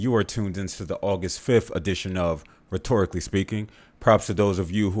You are tuned into the August 5th edition of Rhetorically Speaking. Props to those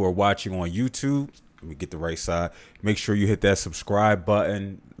of you who are watching on YouTube. Let me get the right side. Make sure you hit that subscribe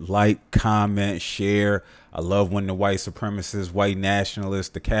button, like, comment, share. I love when the white supremacists, white nationalists,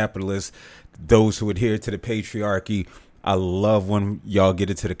 the capitalists, those who adhere to the patriarchy, I love when y'all get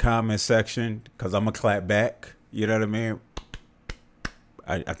into the comment section because I'm going to clap back. You know what I mean?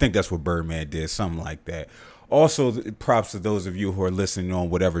 I think that's what Birdman did, something like that. Also, props to those of you who are listening on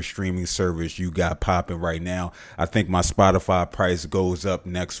whatever streaming service you got popping right now. I think my Spotify price goes up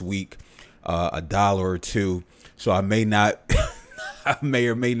next week, $1 or $2. So I may not, I may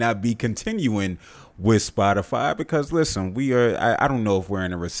or may not be continuing with Spotify because listen, I don't know if we're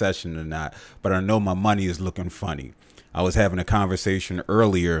in a recession or not, but I know my money is looking funny. I was having a conversation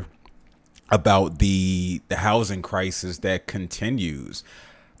earlier about the housing crisis that continues.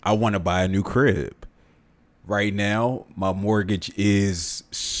 I want to buy a new crib. Right now, my mortgage is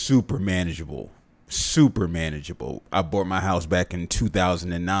super manageable. Super manageable. I bought my house back in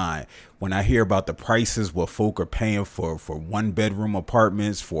 2009. When I hear about the prices, what folk are paying for one bedroom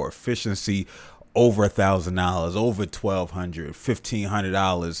apartments, for efficiency, over $1,000, over $1,200,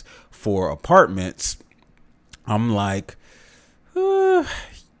 $1,500 for apartments, I'm like,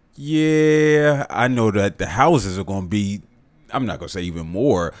 yeah, I know that the houses are going to be, I'm not going to say even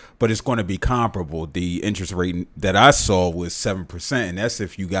more, but it's going to be comparable. The interest rate that I saw was 7%, and that's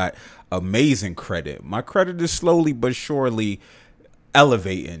if you got amazing credit. My credit is slowly but surely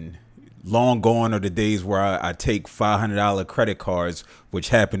elevating. Long gone are the days where I take $500 credit cards, which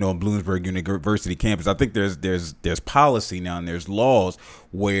happened on Bloomsburg University campus. I think there's policy now and there's laws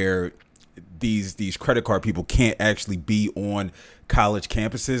where these credit card people can't actually be on college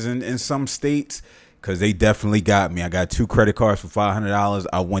campuses in some states, because they definitely got me. I got 2 credit cards for $500.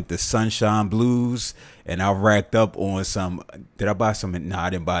 I went to Sunshine Blues, and I racked up on some. Did I buy some? No, I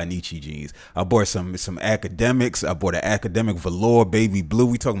didn't buy Nietzsche jeans. I bought some academics. I bought an academic velour baby blue.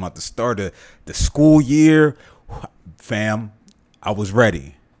 We talking about the start of the school year. Fam, I was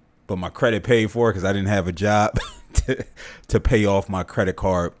ready, but my credit paid for it because I didn't have a job to pay off my credit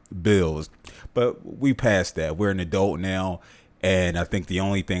card bills. But we passed that. We're an adult now. And I think the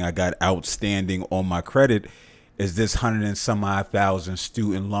only thing I got outstanding on my credit is this 100 and some odd thousand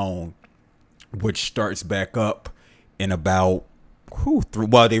student loan, which starts back up in about,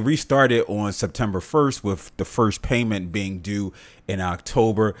 they restarted on September 1st with the first payment being due in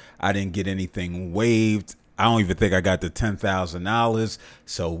October. I didn't get anything waived. I don't even think I got the $10,000.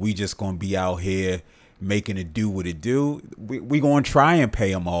 So we just going to be out here making it do what it do. We going to try and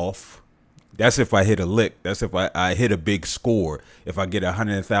pay them off. That's if I hit a lick. That's if I hit a big score. If I get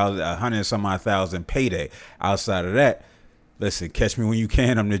 100 some odd thousand payday. Outside of that, listen, catch me when you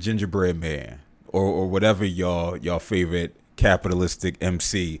can. I'm the gingerbread man, or whatever y'all favorite capitalistic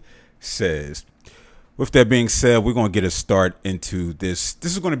MC says. With that being said, we're going to get a start into this.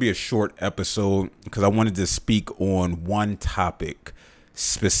 This is going to be a short episode because I wanted to speak on one topic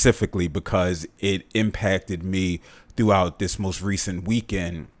specifically because it impacted me throughout this most recent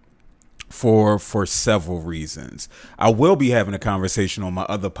weekend for several reasons. I will be having a conversation on my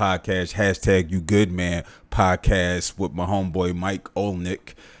other podcast, #YouGoodMan podcast, with my homeboy Mike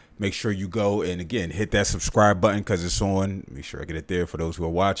Olnick. Make sure you go and again hit that subscribe button because it's on. Make sure I get it there for those who are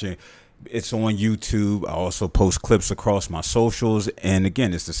watching. It's on YouTube. I also post clips across my socials, and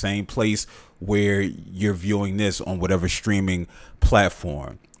again, it's the same place where you're viewing this on whatever streaming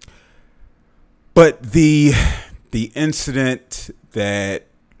platform. But the incident that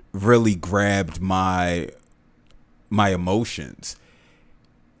really grabbed my emotions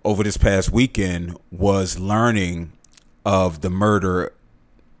over this past weekend was learning of the murder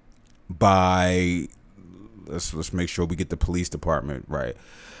by, let's make sure we get the police department right.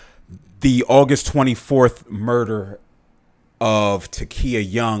 The August 24th murder of Takia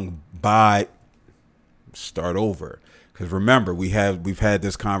Young by, start over. Because remember, we've had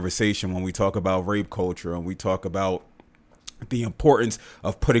this conversation when we talk about rape culture and we talk about the importance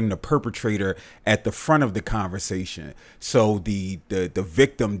of putting the perpetrator at the front of the conversation. So the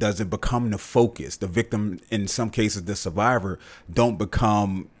victim doesn't become the focus. The victim, in some cases, the survivor, don't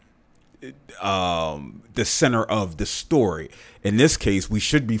become the center of the story. In this case, we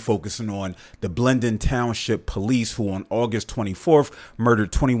should be focusing on the Blendon Township Police, who on August 24th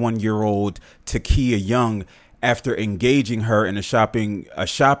murdered 21-year-old Takia Young after engaging her in a shopping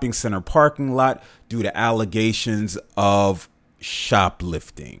center parking lot due to allegations of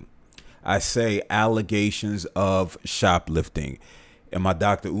shoplifting. I say allegations of shoplifting. In my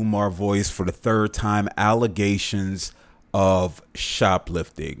Dr. Umar voice, for the third time, allegations of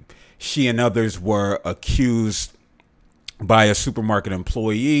shoplifting. She and others were accused by a supermarket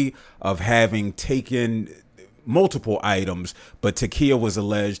employee of having taken multiple items, but Takia was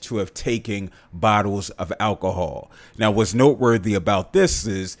alleged to have taken bottles of alcohol. Now, what's noteworthy about this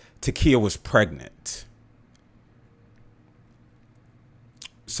is Takia was pregnant.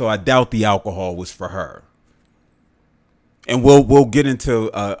 So I doubt the alcohol was for her. And we'll get into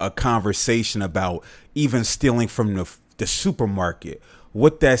a conversation about even stealing from the supermarket,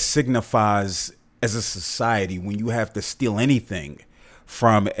 what that signifies as a society when you have to steal anything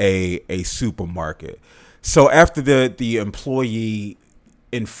from a supermarket. So after the employee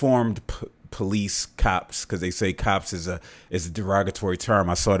informed police, cops, because they say cops is a derogatory term.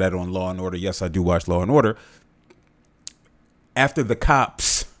 I saw that on Law and Order. Yes, I do watch Law and Order. After the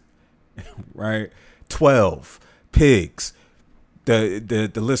cops, right, 12 pigs,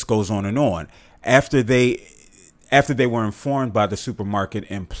 the list goes on and on. After they were informed by the supermarket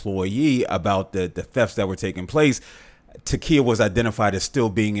employee about the thefts that were taking place, Takia was identified as still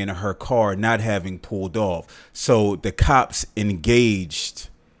being in her car, not having pulled off. So the cops engaged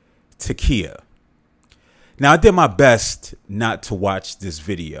Takia. Now, I did my best not to watch this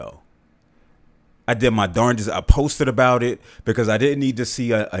video. I did my darndest. I posted about it because I didn't need to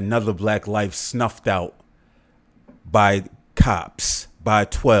see another black life snuffed out by cops, by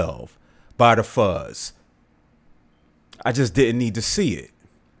 12, by the fuzz. I just didn't need to see it.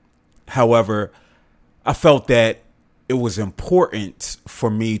 However, I felt that it was important for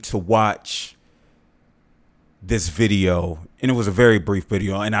me to watch this video, and it was a very brief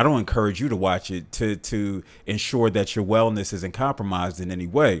video, and I don't encourage you to watch it to ensure that your wellness isn't compromised in any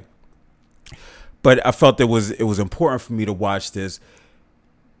way. But I felt it was important for me to watch this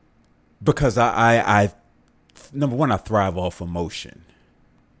because I number one, I thrive off emotion.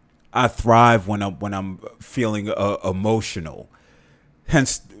 I thrive when I'm feeling emotional.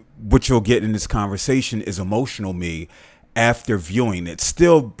 Hence, what you'll get in this conversation is emotional me after viewing it.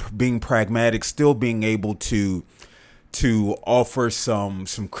 Still being pragmatic, still being able to offer some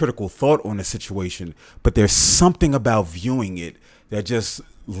critical thought on the situation. But there's something about viewing it that just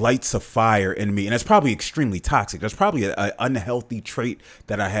lights a fire in me. And it's probably extremely toxic. That's probably an unhealthy trait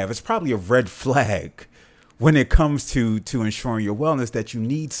that I have. It's probably a red flag when it comes to ensuring your wellness, that you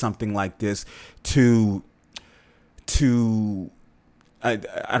need something like this to I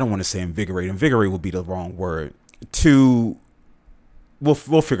don't want to say invigorate. Invigorate would be the wrong word. We'll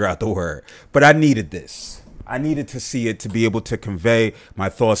figure out the word. But I needed this. I needed to see it to be able to convey my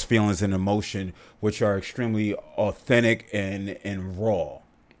thoughts, feelings, and emotion, which are extremely authentic and raw.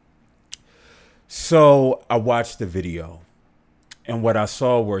 So I watched the video, and what I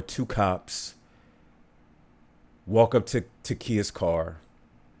saw were two cops walk up to Takia's car.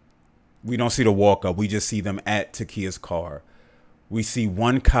 We don't see the walk up. We just see them at Takia's car. We see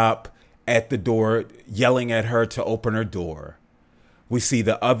one cop at the door yelling at her to open her door. We see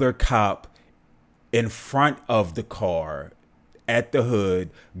the other cop in front of the car at the hood,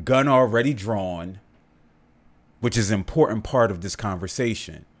 gun already drawn, which is an important part of this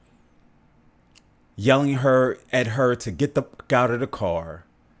conversation. Yelling at her to get the fuck out of the car.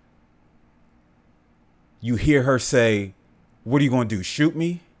 You hear her say, "What are you going to do? Shoot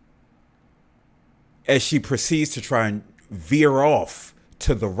me?" As she proceeds to try and veer off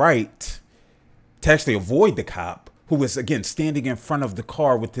to the right to actually avoid the cop, who is, again, standing in front of the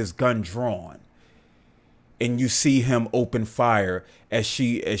car with his gun drawn. And you see him open fire as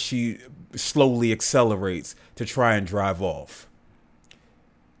she slowly accelerates to try and drive off.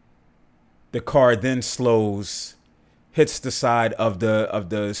 The car then slows, hits the side of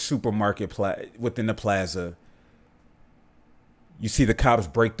the supermarket within the plaza. You see the cops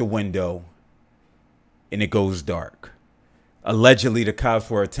break the window, and it goes dark. Allegedly, the cops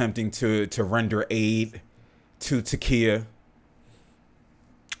were attempting to render aid to Takia.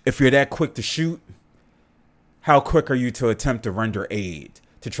 If you're that quick to shoot, how quick are you to attempt to render aid,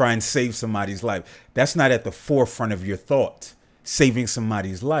 to try and save somebody's life? That's not at the forefront of your thought, saving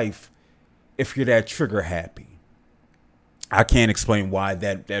somebody's life, if you're that trigger happy. I can't explain why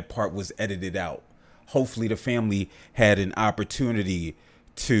that part was edited out. Hopefully the family had an opportunity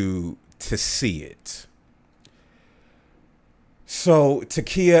to see it. So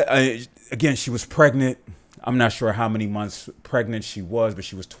Takia, again, she was pregnant. I'm not sure how many months pregnant she was, but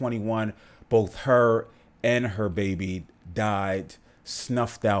she was 21. Both her and her baby died,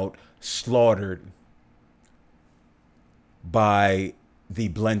 snuffed out, slaughtered by the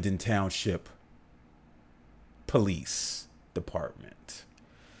Blendon Township Police Department.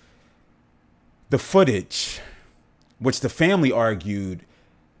 The footage, which the family argued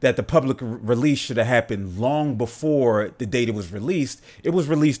that the public release should have happened long before the date it was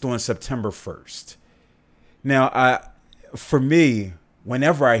released on September 1st. Now, for me,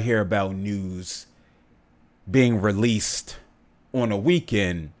 whenever I hear about news being released on a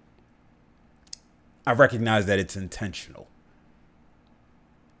weekend, I recognize that it's intentional.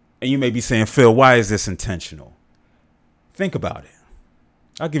 And you may be saying, Phil, why is this intentional? Think about it.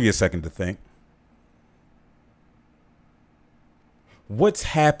 I'll give you a second to think. What's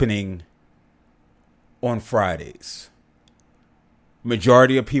happening on Fridays?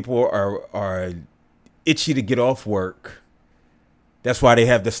 Majority of people are itchy to get off work. That's why they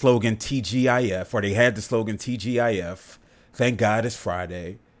have the slogan TGIF, or they had the slogan TGIF. Thank God it's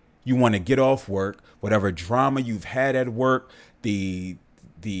Friday. You want to get off work, whatever drama you've had at work, the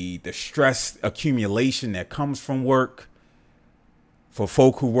stress accumulation that comes from work. For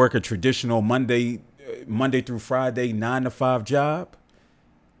folk who work a traditional Monday through Friday 9-to-5 job,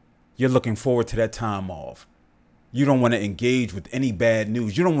 you're looking forward to that time off. You don't want to engage with any bad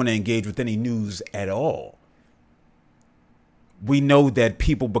news. You don't want to engage with any news at all. We know that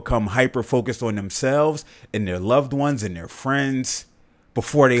people become hyper-focused on themselves and their loved ones and their friends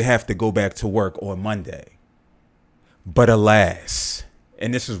before they have to go back to work on Monday. But alas,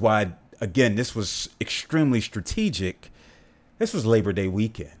 and this is why, again, this was extremely strategic. This was Labor Day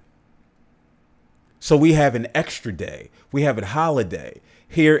weekend. So we have an extra day. We have a holiday.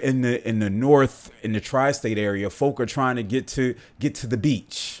 Here in the north, in the tri-state area, folk are trying to get to the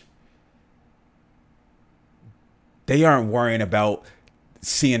beach. They aren't worrying about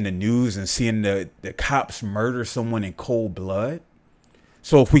seeing the news and seeing the cops murder someone in cold blood.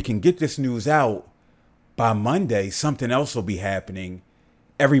 So if we can get this news out by Monday, something else will be happening.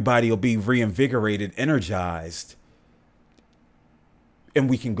 Everybody will be reinvigorated, energized, and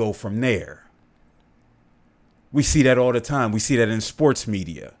we can go from there. We see that all the time. We see that in sports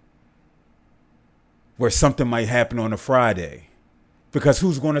media, where something might happen on a Friday, because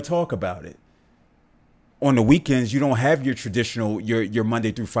who's going to talk about it? On the weekends, you don't have your traditional, your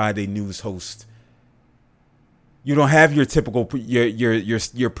Monday through Friday news host. You don't have your typical,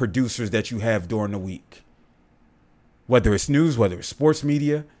 your producers that you have during the week. Whether it's news, whether it's sports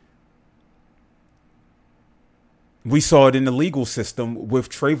media. We saw it in the legal system with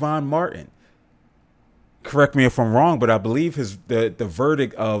Trayvon Martin. Correct me if I'm wrong, but I believe the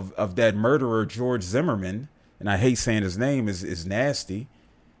verdict of that murderer, George Zimmerman, and I hate saying his name, is nasty,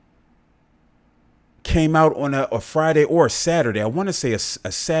 came out on a Friday or a Saturday. I want to say a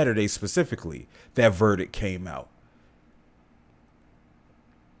Saturday specifically. That verdict came out.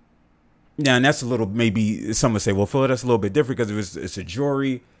 Now, and that's a little, maybe some would say, well, Phil, that's a little bit different because it's a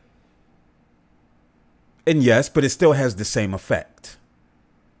jury. And yes, but it still has the same effect.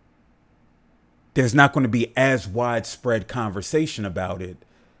 There's not going to be as widespread conversation about it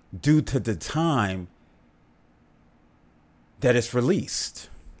due to the time that it's released.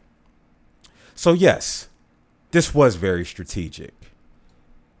 So yes, this was very strategic.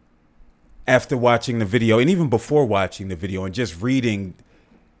 After watching the video, and even before watching the video and just reading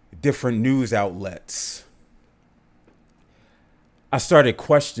different news outlets, I started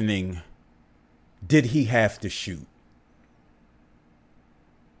questioning, did he have to shoot?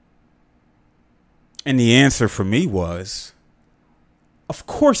 And the answer for me was, of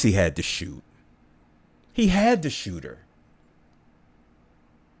course he had to shoot. He had to shoot her.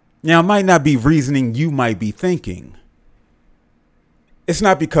 Now, it might not be reasoning you might be thinking. It's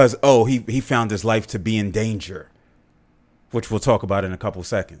not because, he found his life to be in danger, which we'll talk about in a couple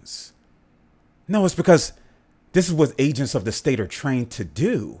seconds. No, it's because this is what agents of the state are trained to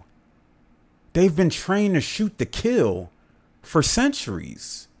do. They've been trained to shoot to kill for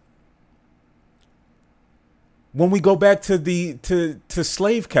centuries. When we go back to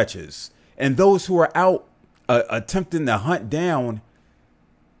slave catchers and those who are out attempting to hunt down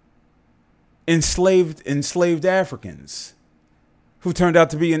enslaved Africans who turned out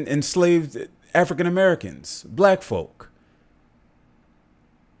to be enslaved African Americans, black folk.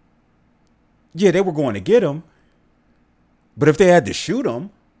 Yeah, they were going to get them, but if they had to shoot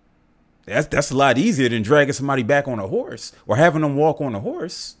them, that's a lot easier than dragging somebody back on a horse or having them walk on a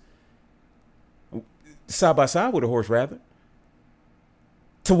horse. Side by side with a horse, rather.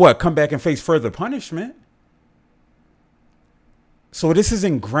 To what? Come back and face further punishment. So this is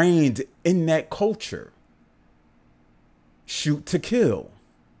ingrained in that culture. Shoot to kill.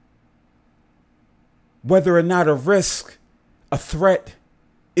 Whether or not a threat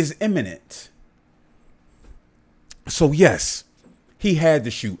is imminent. So yes, he had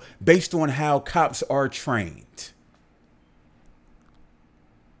to shoot based on how cops are trained.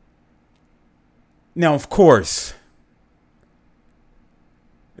 Now, of course,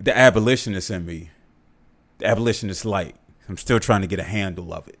 the abolitionist in me, the abolitionist light, I'm still trying to get a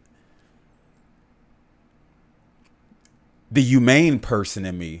handle of it. the humane person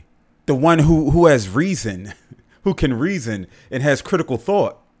in me, the one who has reason, who can reason and has critical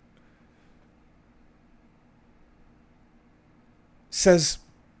thought, says,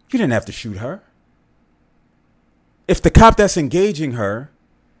 you didn't have to shoot her. If the cop that's engaging her,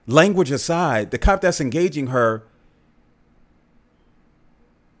 language aside, the cop that's engaging her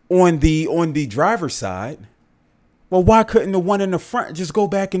on the driver's side, well, why couldn't the one in the front just go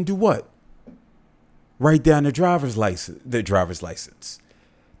back and do what? Write down the driver's license,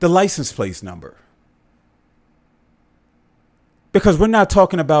 the license plate number. Because we're not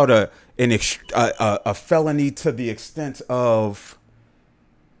talking about a felony to the extent of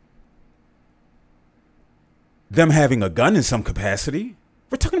them having a gun in some capacity.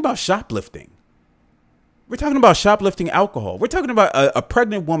 We're talking about shoplifting. We're talking about shoplifting alcohol. We're talking about a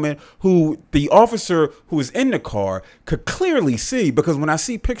pregnant woman who the officer who was in the car could clearly see, because when I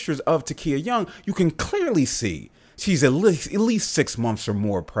see pictures of Takia Young, you can clearly see she's at least 6 months or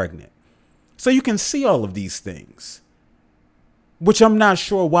more pregnant. So you can see all of these things, which I'm not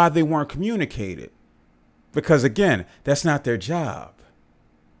sure why they weren't communicated. Because again, that's not their job.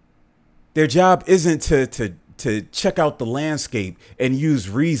 Their job isn't to check out the landscape and use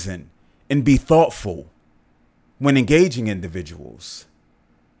reason and be thoughtful when engaging individuals.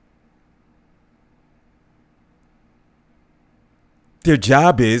 Their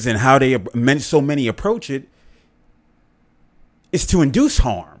job is, and how so many approach it, is to induce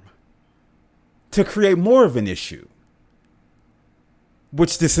harm, to create more of an issue,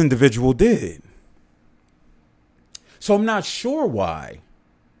 which this individual did. So I'm not sure why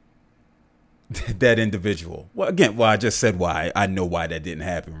that individual, I just said why. I know why that didn't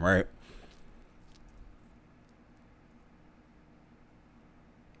happen, right?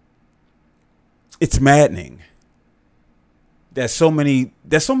 It's maddening that so many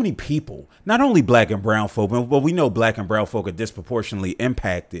people, not only black and brown folk, but we know black and brown folk are disproportionately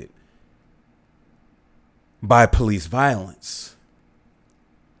impacted by police violence.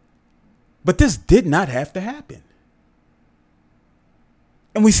 But this did not have to happen.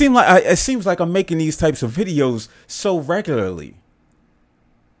 And it seems like I'm making these types of videos so regularly.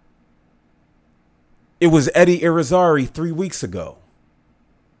 It was Eddie Irizarry 3 weeks ago,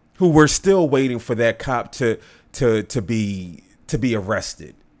 who we're still waiting for that cop to be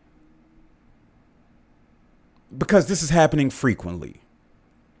arrested. Because this is happening frequently.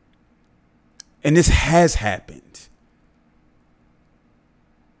 And this has happened.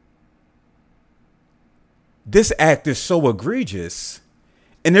 This act is so egregious,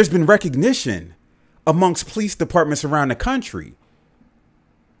 and there's been recognition amongst police departments around the country,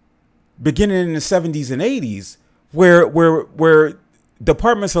 beginning in the 70s and 80s, where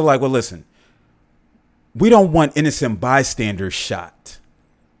departments are like, well, listen, we don't want innocent bystanders shot.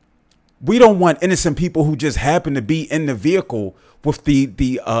 We don't want innocent people who just happen to be in the vehicle with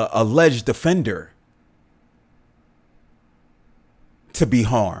the alleged offender to be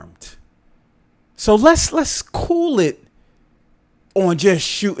harmed. So let's cool it on just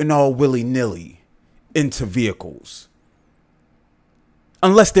shooting all willy-nilly into vehicles.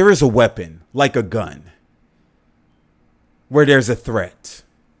 Unless there is a weapon, like a gun, where there's a threat.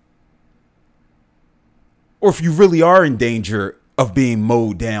 Or if you really are in danger of being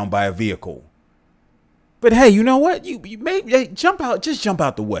mowed down by a vehicle. But hey, you know what? You may jump out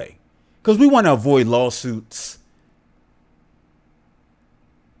the way. Because we want to avoid lawsuits.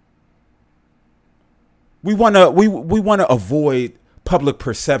 We want to avoid public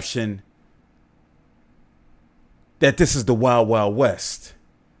perception that this is the Wild Wild West.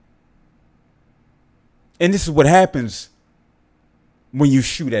 And this is what happens when you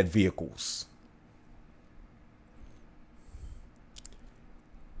shoot at vehicles.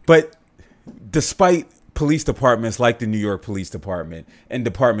 But despite police departments like the New York Police Department and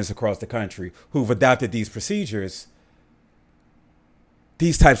departments across the country who've adopted these procedures,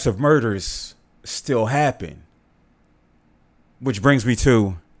 these types of murders still happen. Which brings me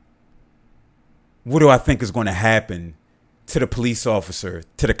to, what do I think is going to happen to the police officer,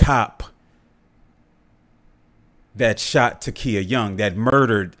 to the cop that shot Takia Young, that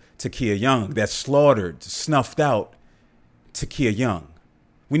murdered Takia Young, that slaughtered, snuffed out Takia Young?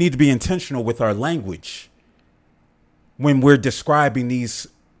 We need to be intentional with our language when we're describing these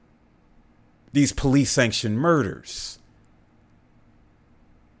police-sanctioned murders.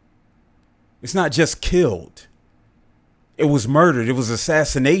 It's not just killed. It was murdered. It was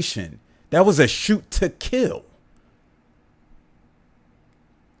assassination. That was a shoot to kill.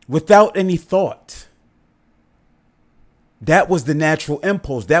 Without any thought. That was the natural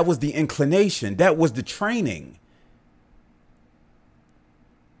impulse. That was the inclination. That was the training.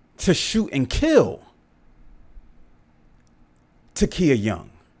 To shoot and kill. Takia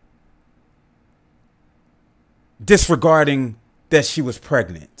Young, disregarding that she was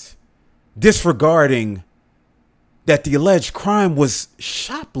pregnant, disregarding that the alleged crime was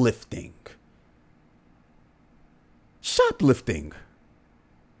shoplifting. Shoplifting.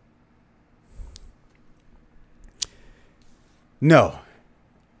 No,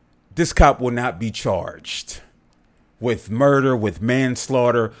 this cop will not be charged with murder, with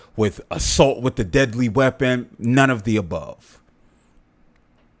manslaughter, with assault with a deadly weapon, none of the above.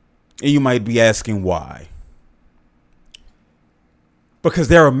 And you might be asking why. Because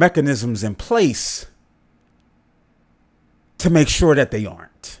there are mechanisms in place to make sure that they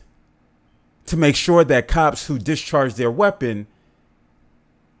aren't. To make sure that cops who discharge their weapon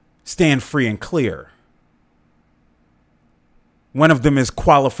stand free and clear. One of them is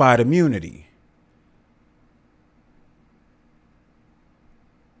qualified immunity.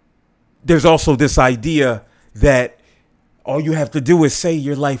 There's also this idea that all you have to do is say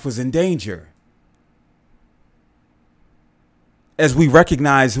your life was in danger. As we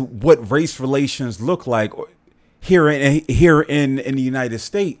recognize what race relations look like here in the United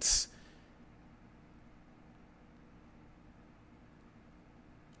States,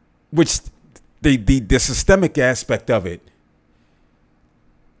 which the systemic aspect of it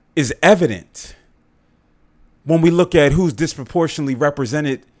is evident when we look at who's disproportionately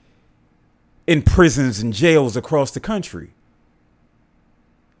represented in prisons and jails across the country.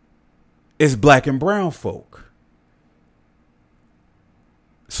 It's black and brown folk.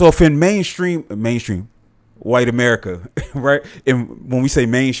 So if in mainstream white America, right? And when we say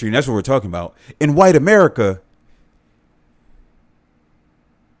mainstream, that's what we're talking about. In white America,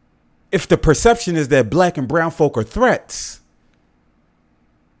 if the perception is that black and brown folk are threats,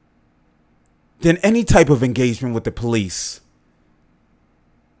 then any type of engagement with the police,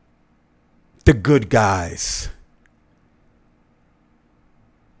 the good guys,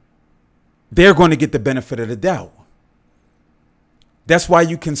 they're going to get the benefit of the doubt. That's why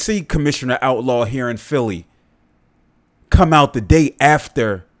you can see Commissioner Outlaw here in Philly come out the day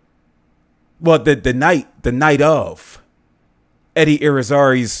after, well, the night of Eddie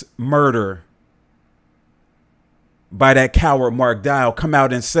Irizarry's murder by that coward Mark Dial, come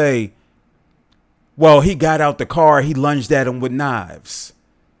out and say, well, he got out the car, he lunged at him with knives.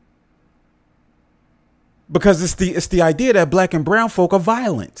 Because it's the idea that black and brown folk are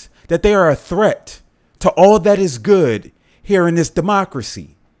violent, that they are a threat to all that is good here in this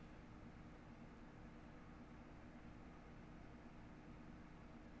democracy.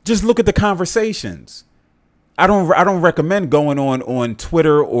 Just look at the conversations. I don't recommend going on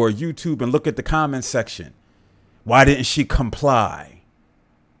Twitter or YouTube and look at the comment section. Why didn't she comply?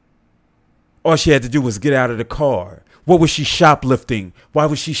 All she had to do was get out of the car. What was she shoplifting? Why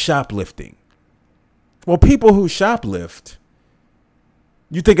was she shoplifting? Well, people who shoplift,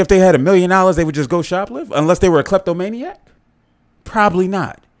 you think if they had $1 million, they would just go shoplift? Unless they were a kleptomaniac? Probably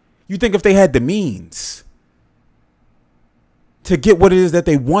not. You think if they had the means to get what it is that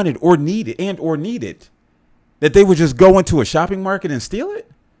they wanted or needed that they would just go into a shopping market and steal it?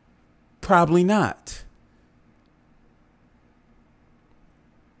 Probably not.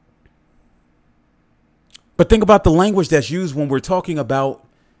 But think about the language that's used when we're talking about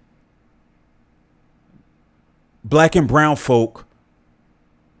black and brown folk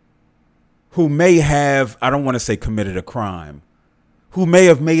who may have, I don't want to say committed a crime, who may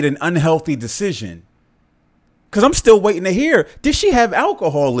have made an unhealthy decision. Because I'm still waiting to hear, did she have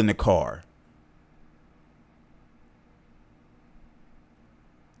alcohol in the car?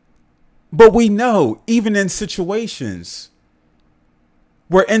 But we know, even in situations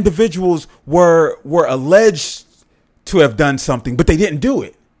where individuals were alleged to have done something, but they didn't do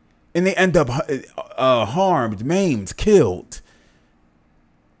it, and they end up harmed, maimed, killed.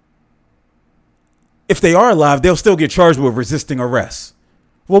 If they are alive, they'll still get charged with resisting arrest.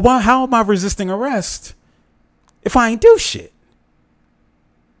 Well, how am I resisting arrest if I ain't do shit?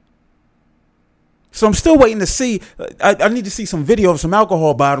 So I'm still waiting to see. I need to see some video of some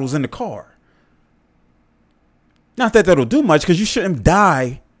alcohol bottles in the car. Not that that'll do much, because you shouldn't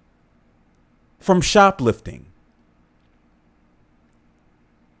die from shoplifting.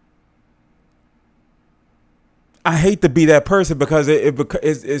 I hate to be that person because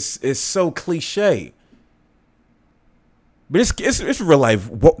it's so cliche. But it's real life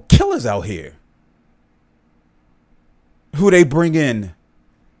killers out here who they bring in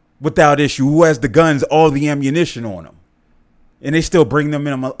without issue, who has the guns, all the ammunition on them, and they still bring them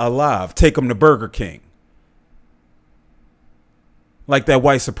in alive, take them to Burger King. Like that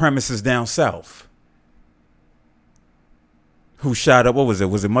white supremacist down south who shot up, what was it?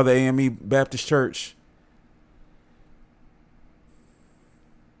 Was it Mother AME Baptist Church?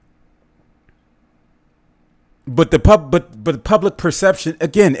 But public perception,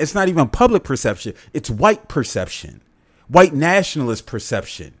 again, it's not even public perception. It's white perception, white nationalist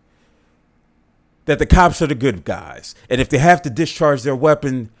perception that the cops are the good guys. And if they have to discharge their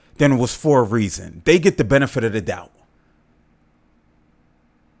weapon, then it was for a reason. They get the benefit of the doubt.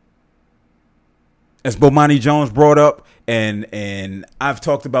 As Bomani Jones brought up, and I've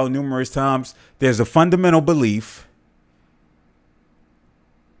talked about numerous times, there's a fundamental belief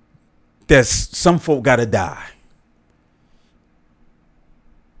that some folk gotta die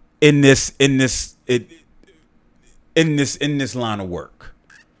in this line of work.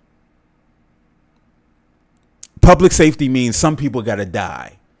 Public safety means some people gotta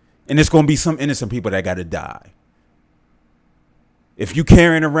die, and it's gonna be some innocent people that gotta die. If you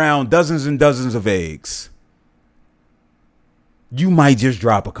carrying around dozens and dozens of eggs, you might just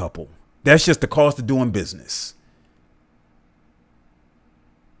drop a couple. That's just the cost of doing business.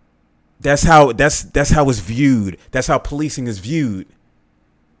 That's how it's viewed. That's how policing is viewed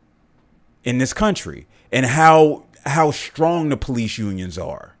in this country, and how strong the police unions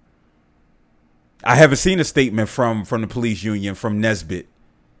are. I haven't seen a statement from the police union, from Nesbitt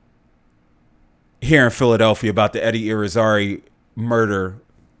here in Philadelphia, about the Eddie Irizarry murder.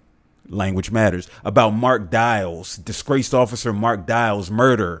 Language matters. About Mark Dials, disgraced officer Mark Dials'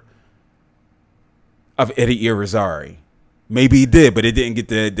 murder of Eddie Irizarry. Maybe he did, but it didn't get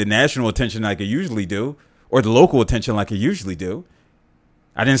the national attention like it usually do, or the local attention like it usually do.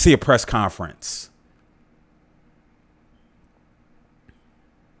 I didn't see a press conference.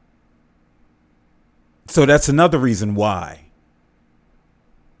 So that's another reason why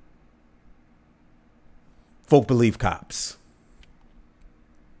folk believe cops.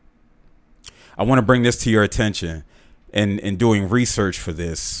 I want to bring this to your attention. In doing research for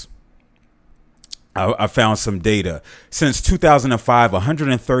this, I found some data. Since 2005,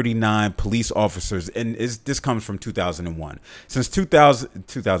 139 police officers, and this comes from 2001. Since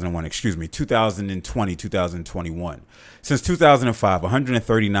 2020, 2021. Since 2005,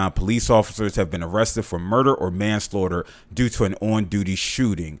 139 police officers have been arrested for murder or manslaughter due to an on-duty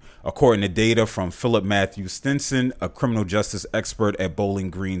shooting, according to data from Philip Matthew Stinson, a criminal justice expert at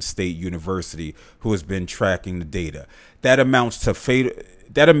Bowling Green State University, who has been tracking the data. That amounts to fewer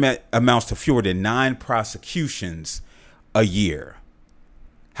than 9 prosecutions a year.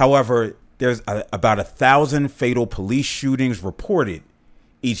 However, there's about 1,000 fatal police shootings reported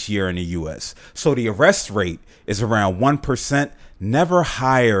each year in the U.S. So the arrest rate is around 1%, never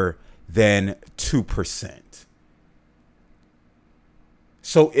higher than 2%.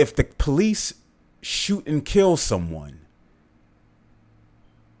 So if the police shoot and kill someone,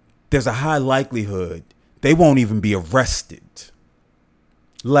 there's a high likelihood they won't even be arrested,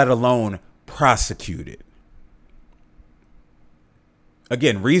 let alone prosecuted.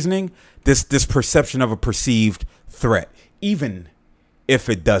 Again, reasoning, this perception of a perceived threat, even if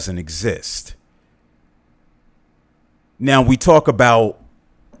it doesn't exist. Now we talk about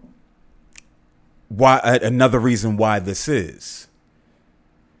why another reason why this is.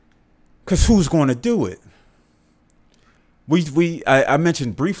 Because who's going to do it? I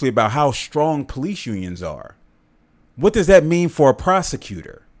mentioned briefly about how strong police unions are. What does that mean for a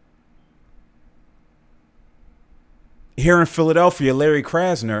prosecutor? Here in Philadelphia, Larry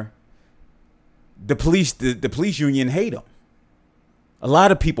Krasner, the police union hate him. A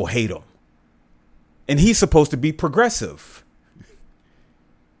lot of people hate him. And he's supposed to be progressive.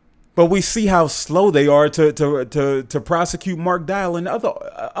 But we see how slow they are to prosecute Mark Dial and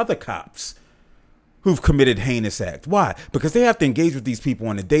other cops who've committed heinous acts. Why? Because they have to engage with these people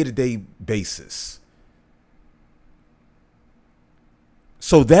on a day-to-day basis.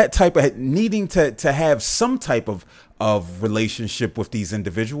 So that type of needing to have some type of relationship with these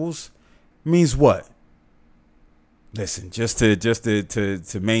individuals means what? Listen, just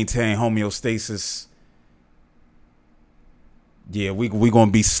to maintain homeostasis. Yeah, we're going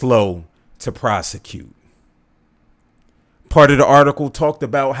to be slow to prosecute. Part of the article talked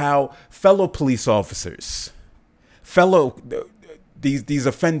about how fellow police officers, these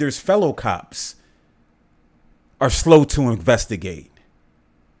offenders, fellow cops, are slow to investigate.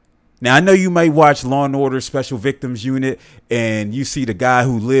 Now, I know you might watch Law and Order Special Victims Unit and you see the guy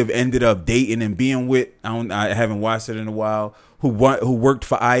who ended up dating and being with, I haven't watched it in a while, who worked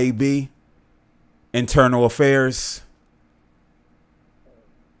for IAB, Internal Affairs.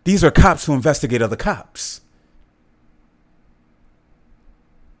 These are cops who investigate other cops.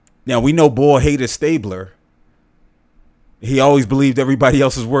 Now, we know Boyle hated Stabler. He always believed everybody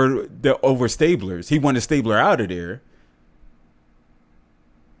else's word over Stabler's. He wanted Stabler out of there.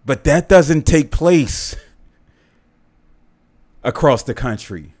 But that doesn't take place across the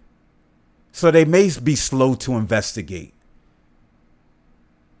country. So they may be slow to investigate.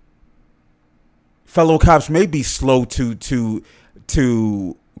 Fellow cops may be slow to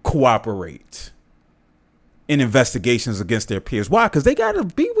cooperate in investigations against their peers. Why? Because they got to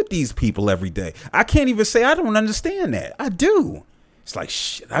be with these people every day. I can't even say I don't understand that. I do. It's like,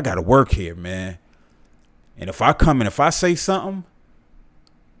 shit, I got to work here, man. And if I come and if I say something,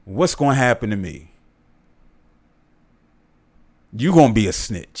 what's going to happen to me? You going to be a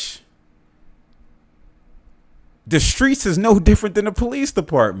snitch. The streets is no different than the police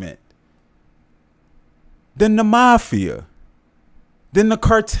department, than the mafia, than the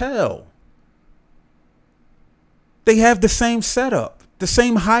cartel. They have the same setup, the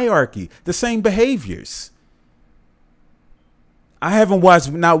same hierarchy, the same behaviors. I haven't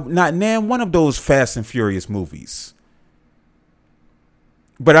watched not one of those Fast and Furious movies.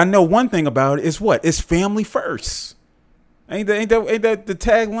 But I know one thing about it is what? It's family first. Ain't that the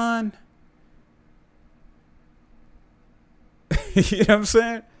tagline? You know what I'm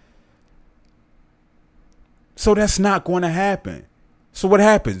saying? So that's not going to happen. So what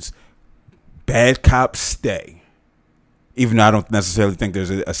happens? Bad cops stay. Even though I don't necessarily think there's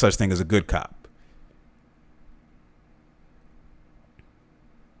a such thing as a good cop.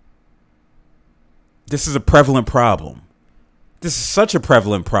 This is a prevalent problem. This is such a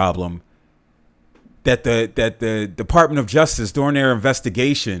prevalent problem that the Department of Justice, during their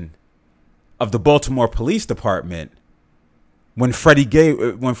investigation of the Baltimore Police Department, when Freddie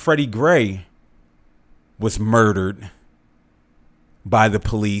Gray was murdered by the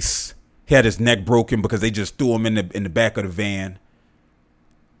police, he had his neck broken because they just threw him in the back of the van,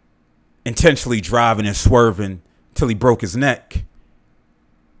 intentionally driving and swerving till he broke his neck.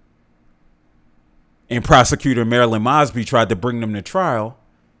 And prosecutor Marilyn Mosby tried to bring them to trial,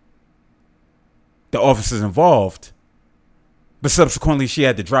 the officers involved, but subsequently she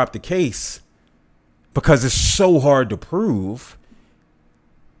had to drop the case because it's so hard to prove.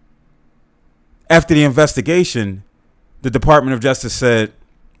 After the investigation, the Department of Justice said,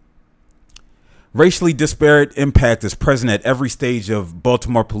 racially disparate impact is present at every stage of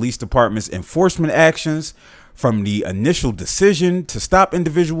Baltimore Police Department's enforcement actions, from the initial decision to stop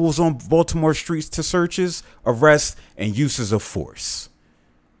individuals on Baltimore streets to searches, arrests, and uses of force.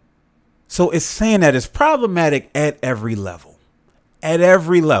 So it's saying that it's problematic at every level. At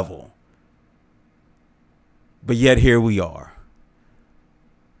every level. But yet here we are.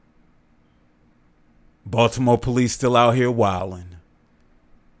 Baltimore police still out here wilding.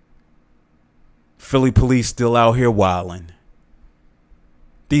 Philly police still out here wilding.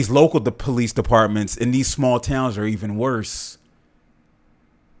 These local police departments in these small towns are even worse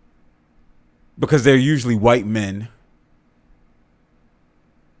because they're usually white men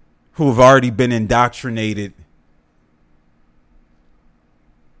who have already been indoctrinated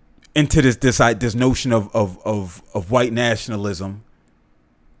into this notion of white nationalism,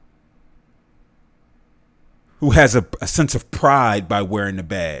 who has a sense of pride by wearing the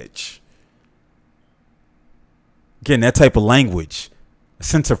badge. Again, that type of language. A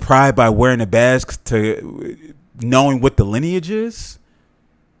sense of pride by wearing a badge to knowing what the lineage is.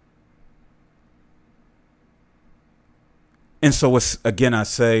 And so it's, again, I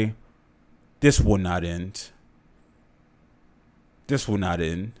say, this will not end. This will not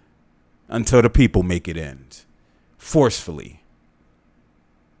end until the people make it end. Forcefully.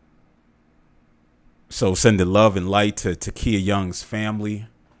 So sending love and light to Kia Young's family.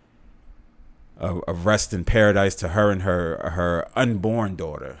 A rest in paradise to her and her unborn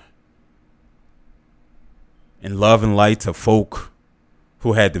daughter. And love and light to folk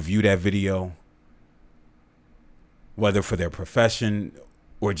who had to view that video, whether for their profession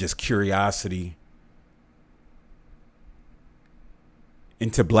or just curiosity.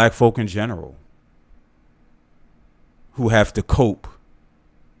 And to black folk in general who have to cope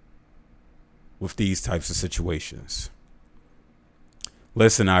with these types of situations.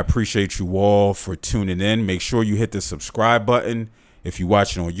 Listen, I appreciate you all for tuning in. Make sure you hit the subscribe button. If you're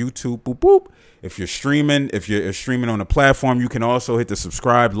watching on YouTube, boop, boop. If you're streaming on a platform, you can also hit the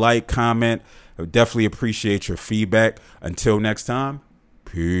subscribe, like, comment. I would definitely appreciate your feedback. Until next time,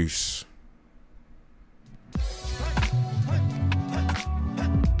 peace.